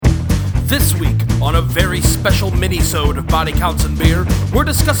This week, on a very special mini-sode of Body Counts and Beer, we're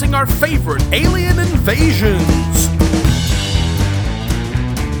discussing our favorite alien invasions.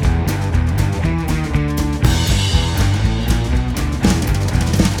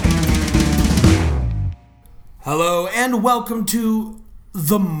 Hello, and welcome to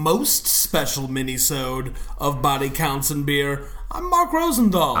the most special mini-sode of Body Counts and Beer. I'm Mark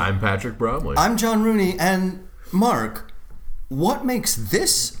Rosendahl. I'm Patrick Bromley. I'm John Rooney, and Mark, what makes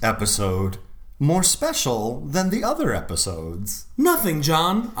this episode more special than the other episodes? Nothing,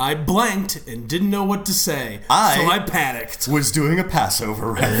 John. I blanked and didn't know what to say, so I panicked. Was doing a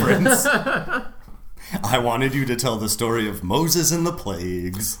Passover reference. I wanted you to tell the story of Moses and the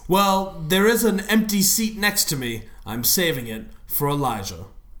plagues. Well, there is an empty seat next to me. I'm saving it for Elijah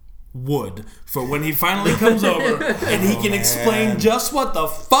Wood, for when he finally comes over and he can explain just what the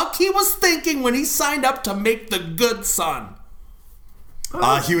fuck he was thinking when he signed up to make the good son.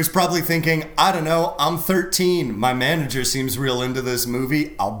 He was probably thinking, I don't know, I'm 13. My manager seems real into this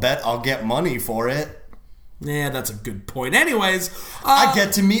movie. I'll bet I'll get money for it. Yeah, that's a good point. Anyways, I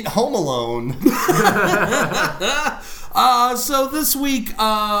get to meet Home Alone. So this week,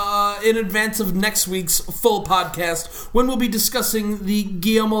 in advance of next week's full podcast, when we'll be discussing the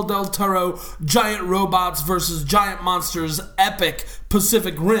Guillermo del Toro Giant Robots vs. Giant Monsters epic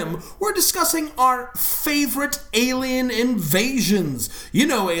Pacific Rim, we're discussing our favorite alien invasions. You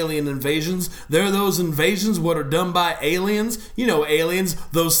know alien invasions. They're those invasions what are done by aliens. You know aliens,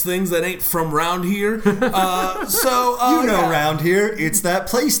 those things that ain't from round here. Round here, it's that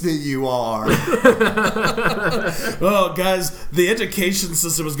place that you are. Oh, guys, the education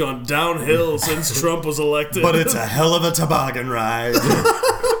system has gone downhill since Trump was elected. But it's a hell of a toboggan ride.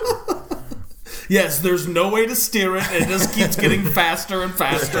 Yes, there's no way to steer it. It just keeps getting faster and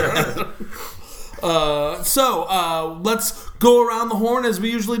faster. Let's go around the horn as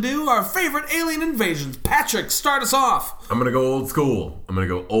we usually do. Our favorite alien invasions. Patrick, start us off. I'm going to go old school. I'm going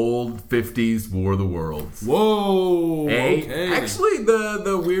to go old 50s War of the Worlds. Whoa. Okay. Actually,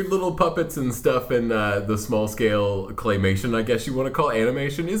 the weird little puppets and stuff and the small-scale claymation, I guess you want to call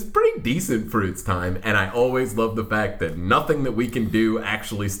animation, is pretty decent for its time. And I always love the fact that nothing that we can do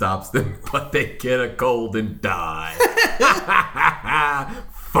actually stops them, but they get a cold and die.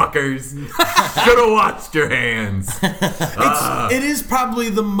 Fuckers. Should have watched your hands. It is probably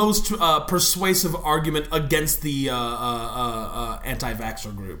the most persuasive argument against the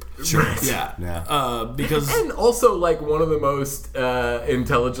anti-vaxxer group. Sure. Yeah. Because... And also, like, one of the most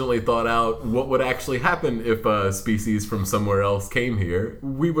intelligently thought out, what would actually happen if a species from somewhere else came here?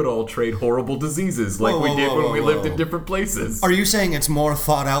 We would all trade horrible diseases like we did when we lived in different places. Are you saying it's more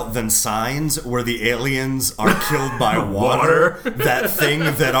thought out than Signs, where the aliens are killed by water? That thing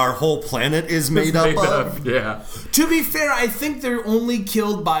that our whole planet is made up of? Yeah. To be fair, I think they're only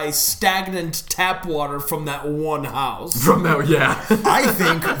killed by stagnant tap water from that one house. From that, yeah. I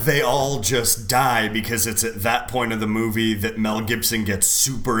think they all just die because it's at that point of the movie that Mel Gibson gets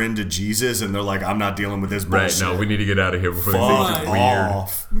super into Jesus and they're like, I'm not dealing with this bullshit. Right, no, we need to get out of here before Fuck things are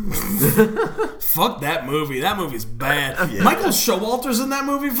off. Weird. Fuck that movie. That movie's bad. Yeah. Michael Showalter's in that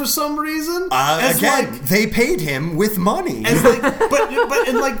movie for some reason. They paid him with money. As like, but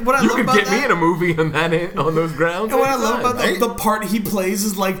what I you love could about get that, me in a movie on those grounds. and what I love about Right? the part he plays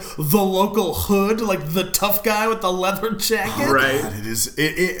is like the local hood, like the tough guy with the leather jacket. Right. God, it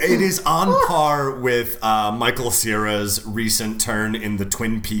is on par with Michael Cera's recent turn in the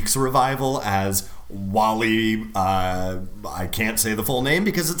Twin Peaks revival as Wally. I can't say the full name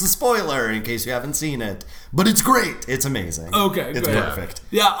because it's a spoiler in case you haven't seen it. But it's great. It's amazing. Okay, it's good. perfect.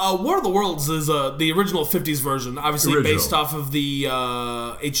 Yeah, War of the Worlds is the original 50s version, obviously Original. based off of the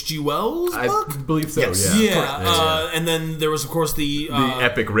H.G. Wells book? I believe so, Yes. yeah. Yeah, and then there was, of course, the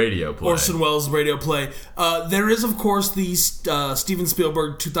epic radio play. Orson Welles radio play. There is, of course, the Steven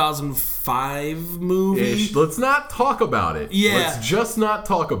Spielberg 2005 movie. Let's not talk about it. Yeah. Let's just not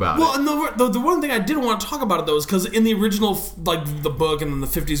talk about Well, it. and the one thing I didn't want to talk about it, though, is because in the original, like, the book and then the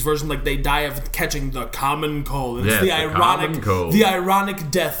 50s version, like, they die of catching the common cold. And Yeah, it's the common cold. the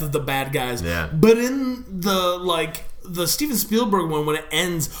ironic death of the bad guys. Yeah. But in the Steven Spielberg one, when it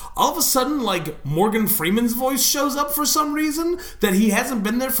ends, all of a sudden, like, Morgan Freeman's voice shows up for some reason that he hasn't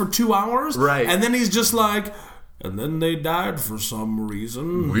been there for 2 hours. Right. And then he's just like, and then they died for some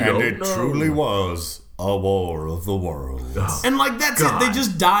reason. We And don't it know. truly was a war of the worlds. Oh, And, like, that's God. it. They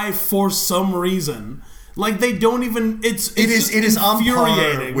just die for some reason. Like, they don't even... It is on par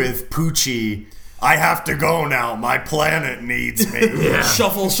infuriating. with Poochie. I have to go now. My planet needs me. Yeah.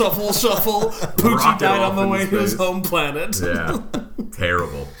 Shuffle, shuffle, shuffle. Poochie Rocket died off on the into way to his space. home planet. Yeah.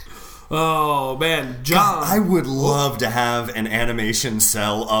 Terrible. Oh man, John. I would love to have an animation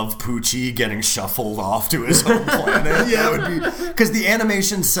cell of Poochie getting shuffled off to his home planet. Yeah, that would be, because the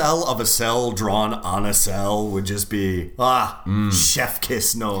animation cell of a cell drawn on a cell would just be chef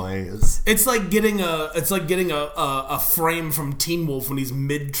kiss noise. It's like getting a frame from Teen Wolf when he's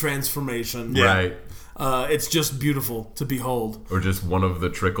mid transformation. Yeah. Right. It's just beautiful to behold. Or just one of the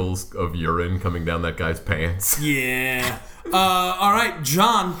trickles of urine coming down that guy's pants. Yeah. All right,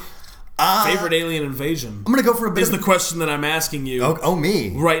 John. Favorite alien invasion? I'm gonna go for a bit. Is the question that I'm asking you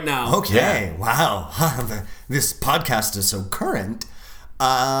me right now? Okay. Wow. This podcast is so current.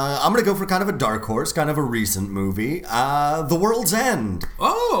 I'm going to go for kind of a dark horse, kind of a recent movie. The World's End.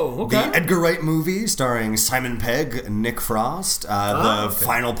 Oh, okay. The Edgar Wright movie starring Simon Pegg and Nick Frost.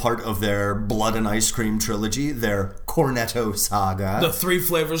 Final part of their Blood and Ice Cream trilogy, their Cornetto saga. The Three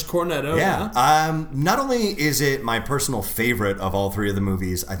Flavors Cornetto. Yeah. Not only is it my personal favorite of all three of the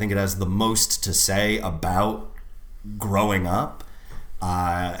movies, I think it has the most to say about growing up.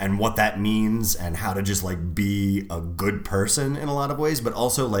 And what that means and how to just like be a good person in a lot of ways, but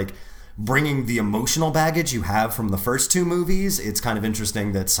also like bringing the emotional baggage you have from the first two movies. It's kind of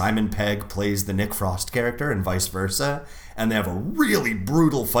interesting that Simon Pegg plays the Nick Frost character and vice versa, and they have a really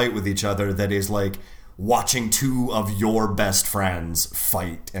brutal fight with each other that is like watching two of your best friends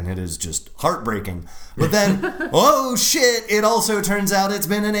fight, and it is just heartbreaking. But then, oh shit, it also turns out it's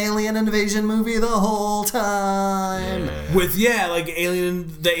been an alien invasion movie the whole time. Yeah. With,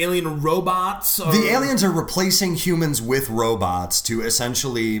 the alien robots. The aliens are replacing humans with robots to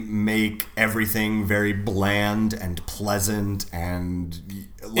essentially make everything very bland and pleasant and...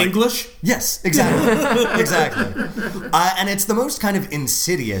 English? Yes, exactly. Exactly. And it's the most kind of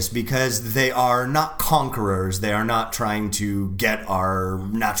insidious because they are not conquerors. They are not trying to get our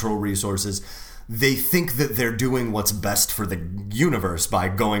natural resources. They think that they're doing what's best for the universe by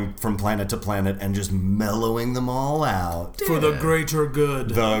going from planet to planet and just mellowing them all out. For the greater good.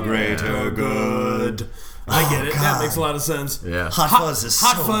 The greater good. I get it. God. That makes a lot of sense. Yeah. Hot Fuzz is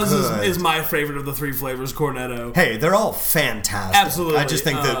Hot so Fuzz good. is my favorite of the Three Flavors Cornetto. Hey, they're all fantastic. Absolutely. I just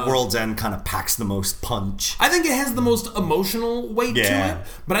think that World's End kind of packs the most punch. I think it has the most emotional weight to Yeah. it,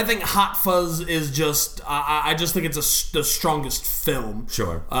 but I think Hot Fuzz is just... I just think it's the strongest film.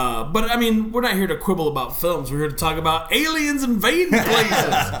 Sure. But, I mean, we're not here to quibble about films. We're here to talk about aliens invading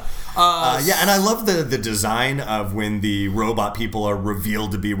places. And I love the design of when the robot people are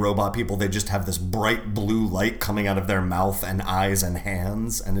revealed to be robot people. They just have this bright blue light coming out of their mouth and eyes and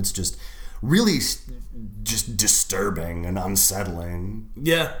hands, and it's just really just disturbing and unsettling.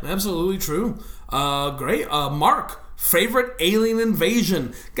 Yeah, absolutely true. Great. Mark, favorite alien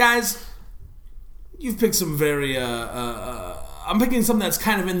invasion. Guys, you've picked some very... I'm picking something that's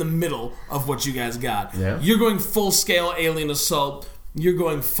kind of in the middle of what you guys got. Yeah. You're going full-scale alien assault. You're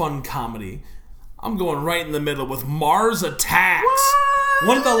going fun comedy. I'm going right in the middle with Mars Attacks. What?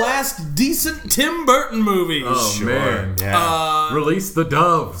 One of the last decent Tim Burton movies. Oh, man. Yeah. Release the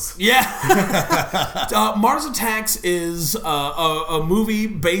doves. Yeah. Mars Attacks is a movie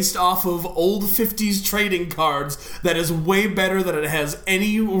based off of old 50s trading cards that is way better than it has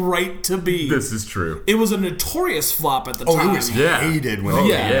any right to be. This is true. It was a notorious flop at the time. It was hated when it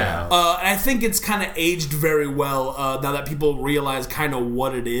came out. And I think it's kind of aged very well now that people realize kind of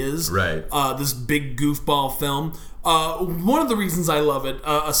what it is. Right. This big goofball film. One of the reasons I love it,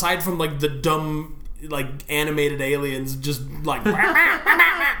 aside from like the dumb like animated aliens just like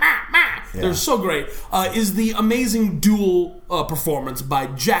they're so great, is the amazing dual performance by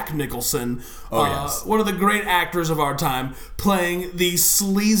Jack Nicholson, one of the great actors of our time, playing the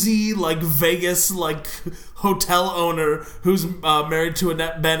sleazy like Vegas like hotel owner who's married to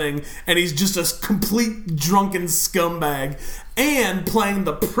Annette Bening, and he's just a complete drunken scumbag, and playing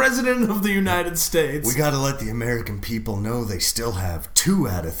the President of the United States. We gotta let the American people know they still have 2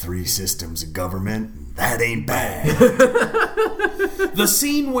 out of 3 systems of government. That ain't bad. The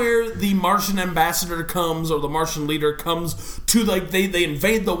scene where the Martian ambassador comes, or the Martian leader comes to, like, they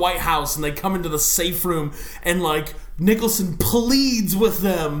invade the White House and they come into the safe room, and like Nicholson pleads with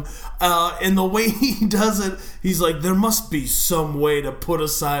them, and the way he does it, he's like, there must be some way to put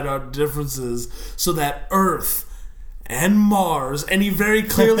aside our differences so that Earth and Mars, and he very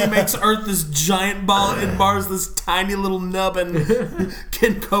clearly makes Earth this giant ball and Mars this tiny little nub, and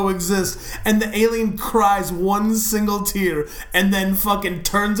can coexist. And the alien cries one single tear and then fucking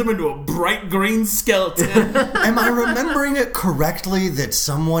turns him into a bright green skeleton. Am I remembering it correctly that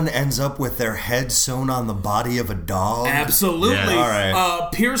someone ends up with their head sewn on the body of a dog? Absolutely. Yeah. All right.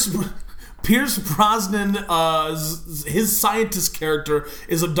 Pierce Pierce Brosnan, his scientist character,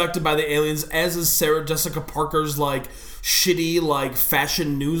 is abducted by the aliens, as is Sarah Jessica Parker's, like, shitty, like,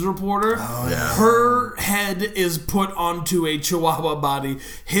 fashion news reporter. Oh, yeah. Her head is put onto a Chihuahua body.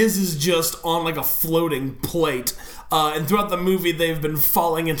 His is just on, like, a floating plate. And throughout the movie, they've been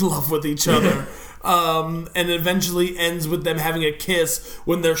falling in love with each other. And eventually ends with them having a kiss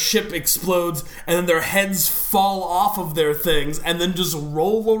when their ship explodes, and then their heads fall off of their things and then just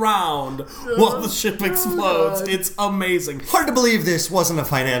roll around while the ship explodes. It's amazing. Hard to believe this wasn't a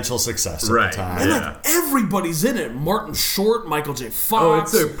financial success at the time. And like everybody's in it. Martin Short, Michael J.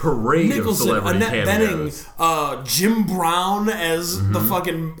 Fox. Oh, it's a parade Nicholson, of celebrity Annette cameos. Bening, Jim Brown as the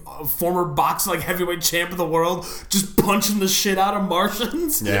fucking former boxing heavyweight champ of the world, just punching the shit out of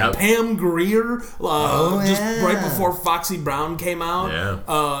Martians. Yeah. Pam Grier, just yeah. right before Foxy Brown came out.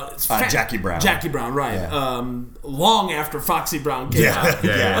 Yeah. It's Jackie Brown. Jackie Brown, right. Yeah. Long after Foxy Brown came out.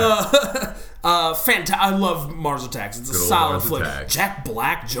 Yeah. I love Mars Attacks. It's a Good old solid Mars flick. Attacks. Jack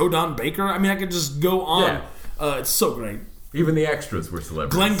Black, Joe Don Baker. I mean, I could just go on. Yeah. It's so great. Even the extras were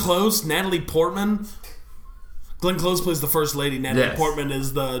celebrities. Glenn Close, Natalie Portman. Glenn Close plays the first lady. Natalie Yes. Portman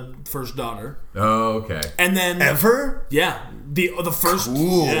is the first daughter. Oh, okay. And then Ever? yeah, the first.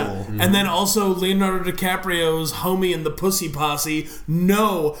 Cool. Yeah. And then also Leonardo DiCaprio's homie in the Pussy Posse.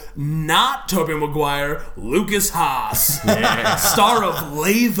 No, not Tobey Maguire. Lucas Haas, star of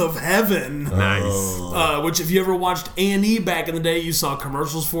Lathe of Heaven. Nice. Which, if you ever watched A&E back in the day, you saw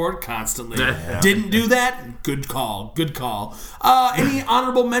commercials for it constantly. Didn't do that? Good call. Good call. Any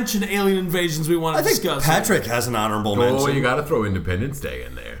honorable mention alien invasions we want to I think discuss? Patrick has an honorable Oh, mention. you got to throw Independence Day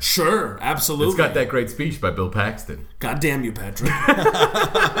in there. Sure, absolutely. It's got that great speech by Bill Paxton. God damn you, Patrick.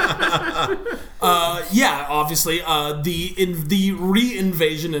 Yeah, obviously. The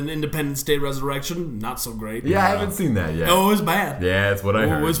re-invasion and Independence Day Resurrection, not so great. Yeah, I haven't seen that yet. Oh, it was bad. Yeah, that's what I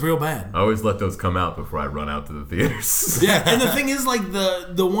heard. Oh, it was real bad. I always let those come out before I run out to the theaters. Yeah, and the thing is, like,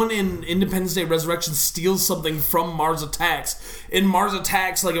 the one in Independence Day Resurrection steals something from Mars Attacks. In Mars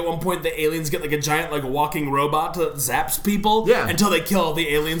Attacks, like, at one point, the aliens get, like, a giant, like, walking robot that zaps people until they kill all the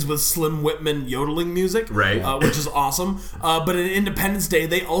aliens with Slim Whitman yodeling music. Right. Which is awesome. But in Independence Day,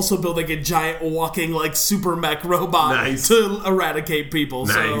 they also build, like, a giant walking, like, super mech robot to eradicate people.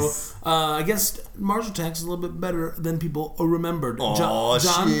 Nice. So, I guess Mars Attacks is a little bit better than people remembered. Aw,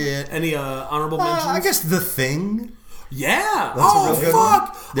 John, shit. any honorable mentions? I guess The Thing. Yeah. That's a real good one.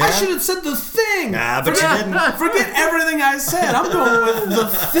 Fuck. Yeah. I should have said The Thing. Nah, but you didn't. Forget everything I said. I'm going with The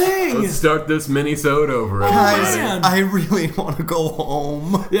Thing. Let's start this mini-sode over. Guys, man. I really want to go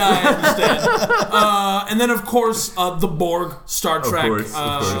home. Yeah, I understand. And then, of course, The Borg, Star Trek, course,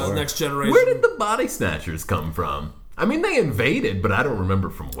 of course. Next Generation. Where did the Body Snatchers come from? I mean, they invaded, but I don't remember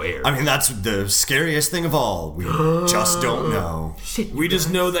from where. I mean, that's the scariest thing of all. We just don't know. Shit, We just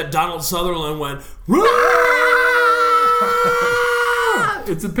know that Donald Sutherland went,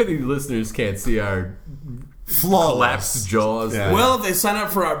 it's a pity listeners can't see our Flawless. collapsed jaws. Yeah. well, if they sign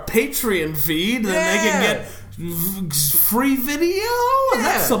up for our Patreon feed, then they can get free video. And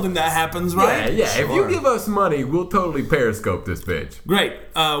that's something that happens, right? Yeah. If you give us money, we'll totally Periscope this bitch. Great.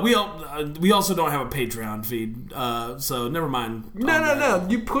 We also don't have a Patreon feed, so never mind. No.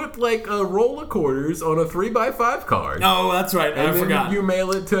 You put like a roll of quarters on a 3x5 card. Oh, that's right. And I then forgot. you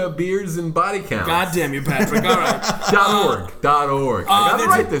mail it to Beards and Body Counts. God damn you, Patrick. All right. .org. I got it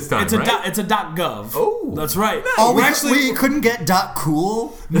right this time, it's right? It's a .gov. Oh. That's right. Oh, We're we couldn't get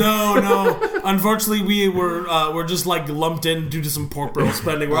 .cool? No. Unfortunately, we're just like lumped in due to some pork barrel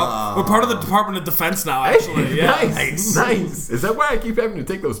spending. We're part of the Department of Defense now, actually. Yeah. Nice. Is that why I keep having to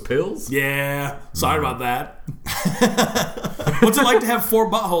take those pills? Yeah. Sorry about that. What's it like to have 4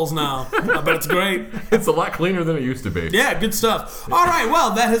 buttholes now? I bet it's great. It's a lot cleaner than it used to be. Yeah, good stuff. All right,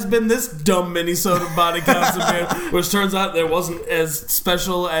 well, that has been this dumb mini-sode of Body Counts and Beer, which turns out there wasn't as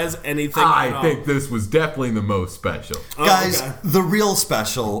special as anything. I think this was definitely the most special. Guys, okay. the real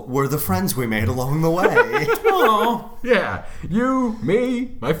special were the friends we made along the way. Oh, Yeah, you,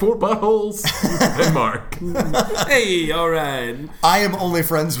 me, my 4 buttholes, and Mark. hey, all right. I am only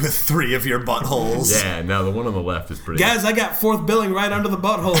friends with 3 of your buttholes. Yeah, now the one on the left is pretty. Guys, I got 4th billing right under the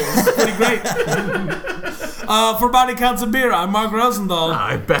butthole. It's pretty great. For Body Counts and Beer, I'm Mark Rosenthal.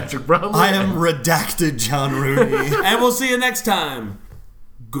 I'm Patrick Bromley. I am redacted John Rooney. And we'll see you next time.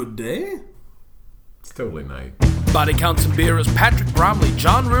 Good day. It's totally night. Body Counts and Beer is Patrick Bromley,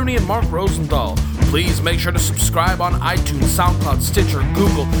 John Rooney, and Mark Rosenthal. Please make sure to subscribe on iTunes, SoundCloud, Stitcher,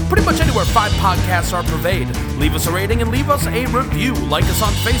 Google, pretty much anywhere 5 podcasts are purveyed. Leave us a rating and leave us a review. Like us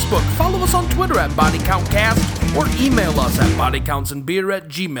on Facebook, follow us on Twitter at BodyCountCast, or email us at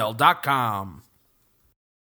bodycountsandbeer@gmail.com.